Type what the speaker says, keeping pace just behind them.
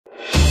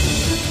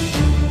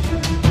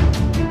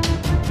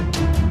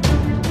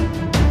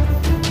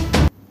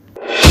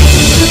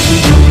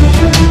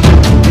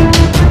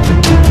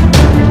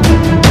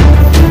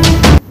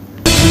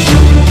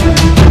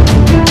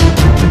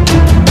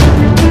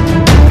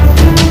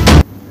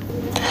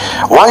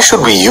Why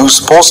should we use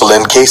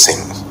porcelain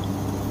casing?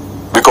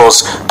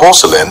 Because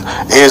porcelain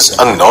is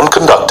a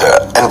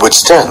non-conductor and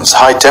withstands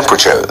high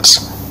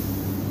temperatures.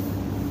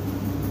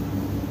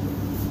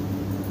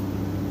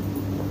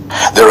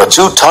 There are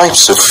two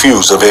types of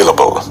fuse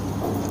available.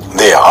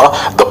 They are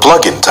the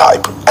plug-in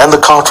type and the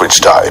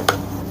cartridge type.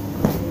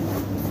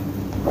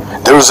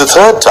 There is a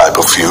third type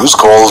of fuse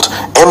called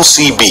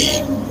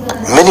MCB,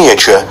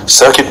 Miniature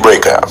Circuit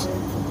Breaker.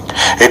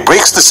 It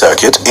breaks the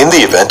circuit in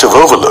the event of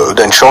overload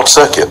and short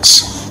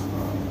circuits.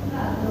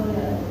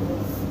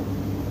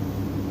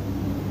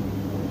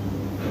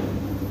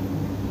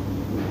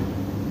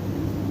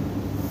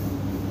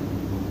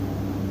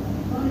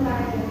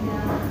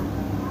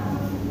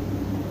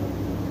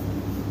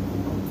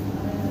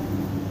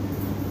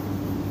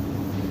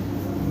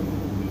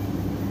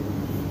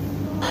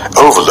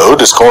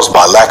 Overload is caused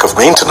by lack of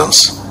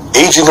maintenance,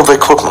 aging of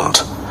equipment,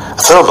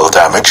 thermal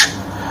damage,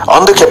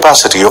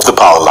 undercapacity of the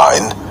power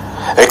line,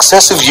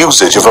 excessive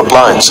usage of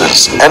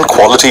appliances, and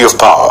quality of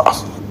power.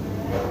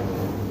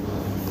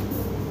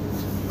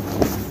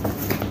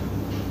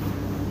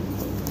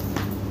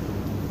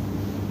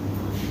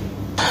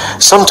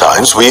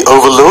 Sometimes we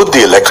overload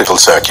the electrical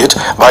circuit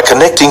by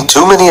connecting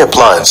too many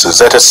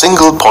appliances at a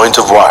single point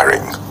of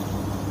wiring.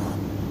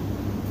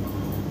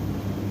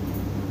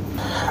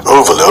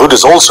 Overload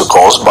is also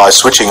caused by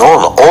switching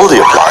on all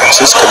the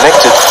appliances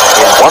connected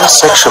in one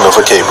section of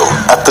a cable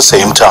at the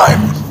same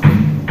time.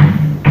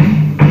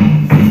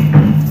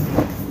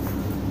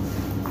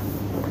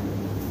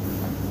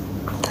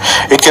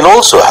 It can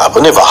also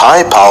happen if a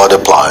high-powered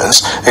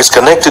appliance is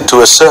connected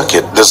to a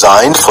circuit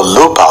designed for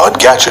low-powered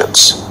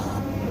gadgets.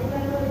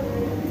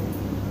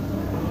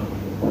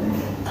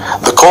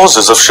 The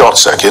causes of short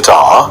circuit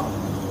are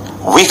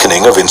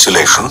weakening of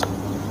insulation,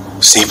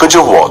 seepage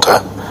of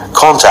water,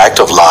 contact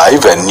of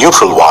live and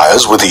neutral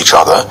wires with each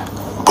other,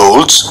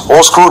 bolts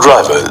or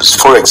screwdrivers,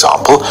 for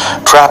example,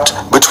 trapped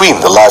between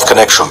the live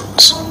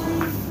connections.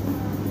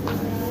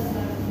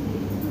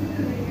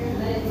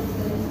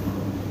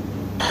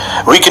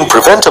 We can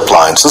prevent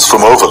appliances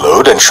from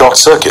overload and short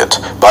circuit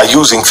by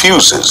using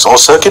fuses or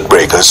circuit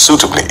breakers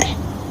suitably.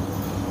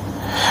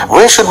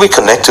 Where should we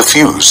connect a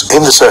fuse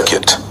in the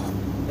circuit?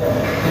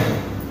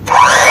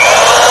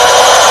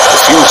 The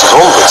fuse is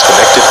always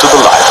connected to the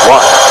live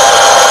wire.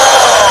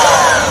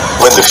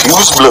 When the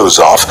fuse blows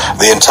off,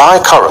 the entire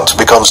current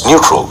becomes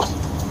neutral.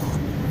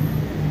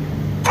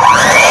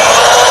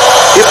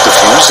 If the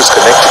fuse is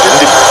connected in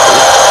the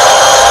neutral,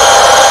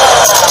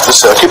 the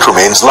circuit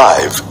remains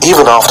live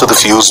even after the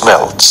fuse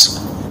melts.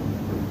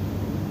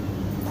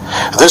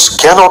 This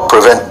cannot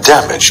prevent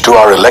damage to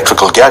our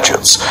electrical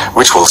gadgets,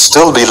 which will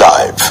still be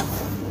live.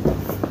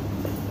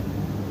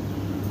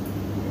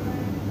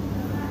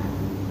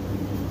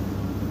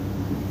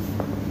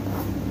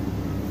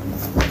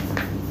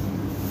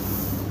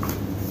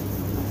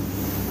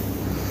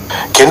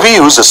 Can we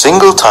use a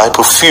single type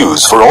of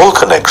fuse for all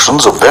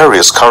connections of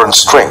various current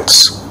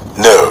strengths?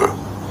 No.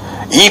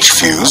 Each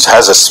fuse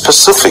has a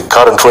specific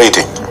current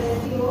rating.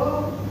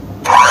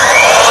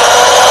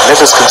 Let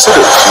us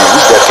consider a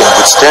fuse that can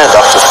withstand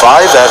up to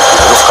 5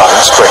 ampere of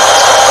current strength.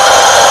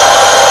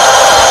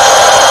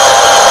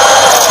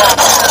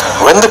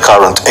 When the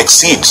current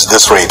exceeds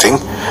this rating,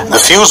 the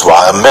fuse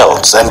wire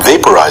melts and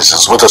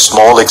vaporizes with a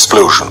small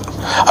explosion.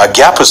 A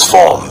gap is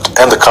formed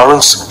and the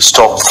currents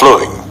stop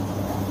flowing.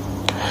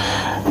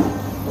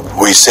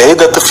 We say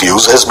that the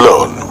fuse has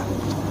blown.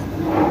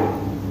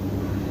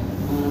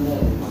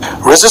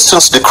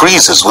 Resistance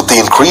decreases with the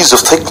increase of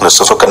thickness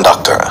of a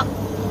conductor.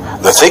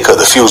 The thicker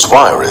the fuse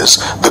wire is,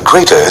 the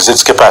greater is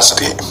its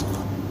capacity.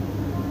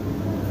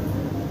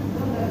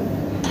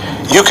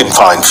 You can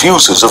find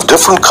fuses of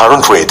different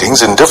current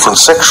ratings in different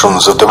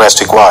sections of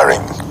domestic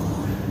wiring.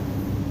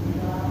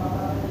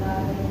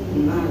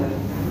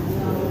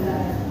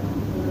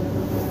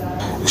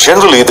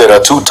 Generally, there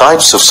are two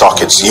types of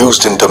sockets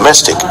used in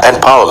domestic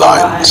and power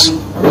lines.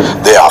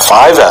 They are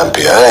 5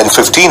 ampere and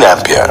 15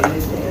 ampere.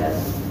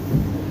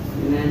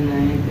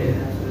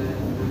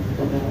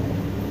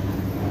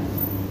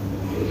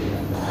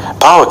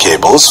 Power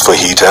cables for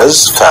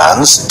heaters,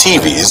 fans,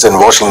 TVs and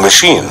washing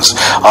machines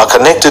are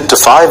connected to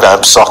 5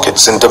 amp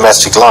sockets in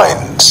domestic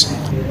lines.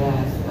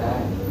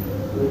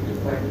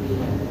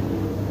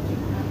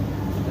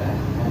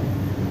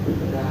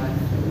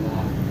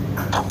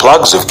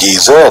 Plugs of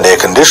geyser and air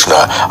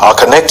conditioner are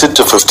connected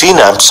to 15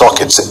 amp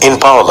sockets in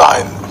power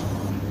line.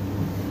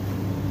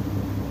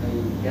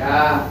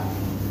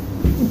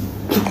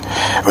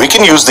 We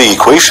can use the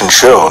equation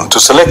shown to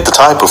select the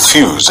type of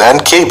fuse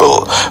and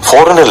cable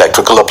for an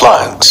electrical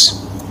appliance.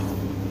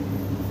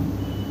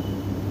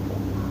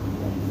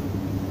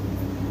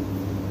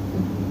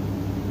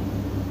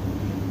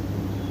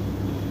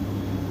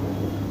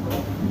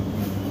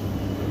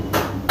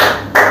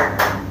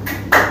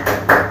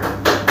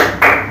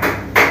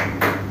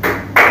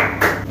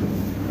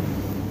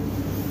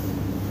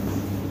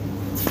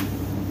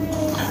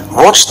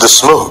 Watch the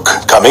smoke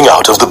coming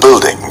out of the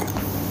building.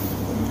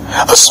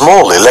 A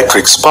small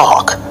electric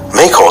spark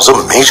may cause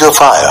a major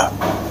fire.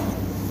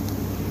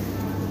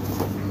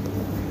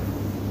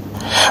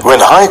 When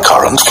high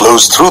current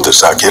flows through the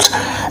circuit,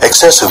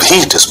 excessive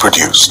heat is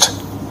produced.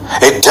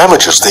 It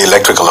damages the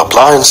electrical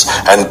appliance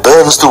and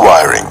burns the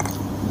wiring.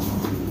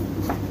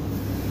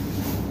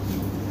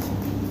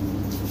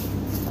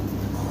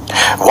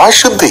 Why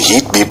should the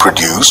heat be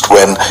produced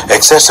when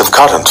excessive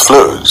current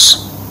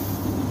flows?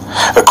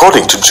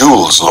 According to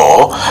Joule's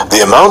law,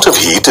 the amount of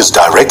heat is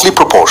directly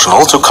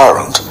proportional to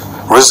current,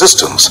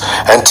 resistance,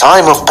 and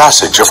time of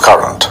passage of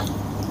current.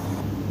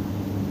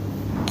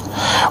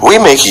 We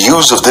make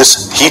use of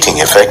this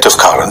heating effect of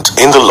current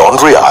in the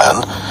laundry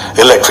iron,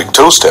 electric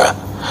toaster,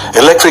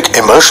 electric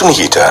immersion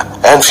heater,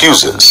 and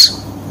fuses.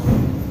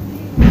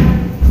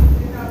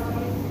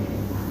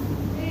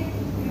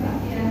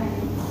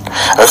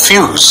 A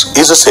fuse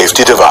is a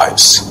safety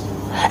device.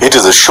 It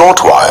is a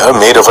short wire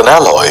made of an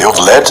alloy of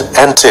lead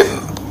and tin.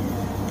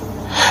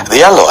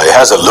 The alloy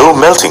has a low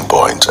melting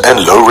point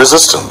and low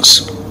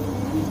resistance.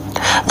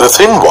 The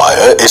thin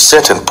wire is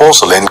set in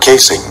porcelain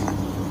casing.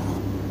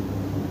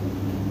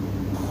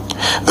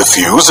 The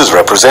fuse is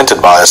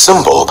represented by a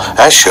symbol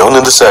as shown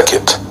in the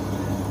circuit.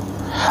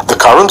 The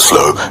current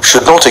flow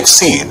should not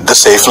exceed the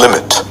safe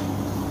limit.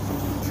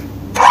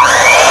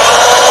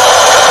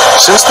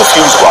 Since the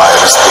fuse wire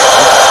is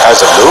thin,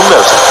 has a low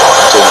melting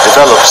point and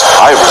develops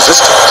high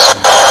resistance,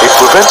 it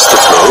prevents the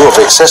flow of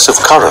excessive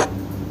current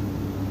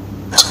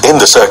in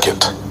the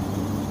circuit.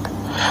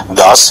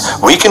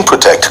 Thus, we can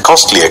protect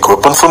costly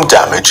equipment from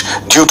damage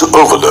due to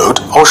overload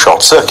or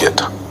short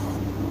circuit.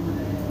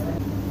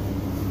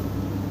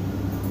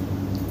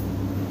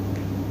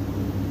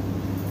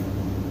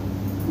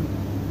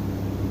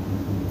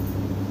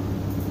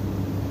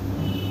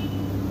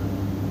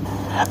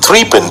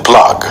 Three-pin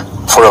plug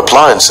for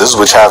appliances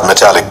which have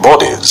metallic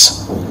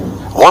bodies.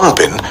 One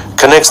pin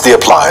connects the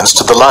appliance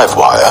to the live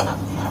wire,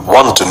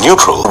 one to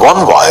neutral,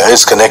 one wire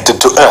is connected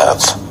to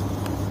earth.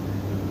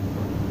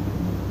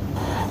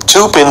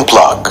 Two-pin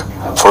plug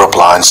for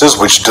appliances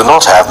which do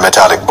not have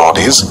metallic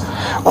bodies.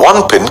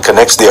 One pin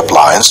connects the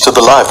appliance to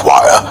the live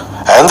wire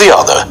and the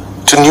other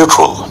to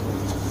neutral.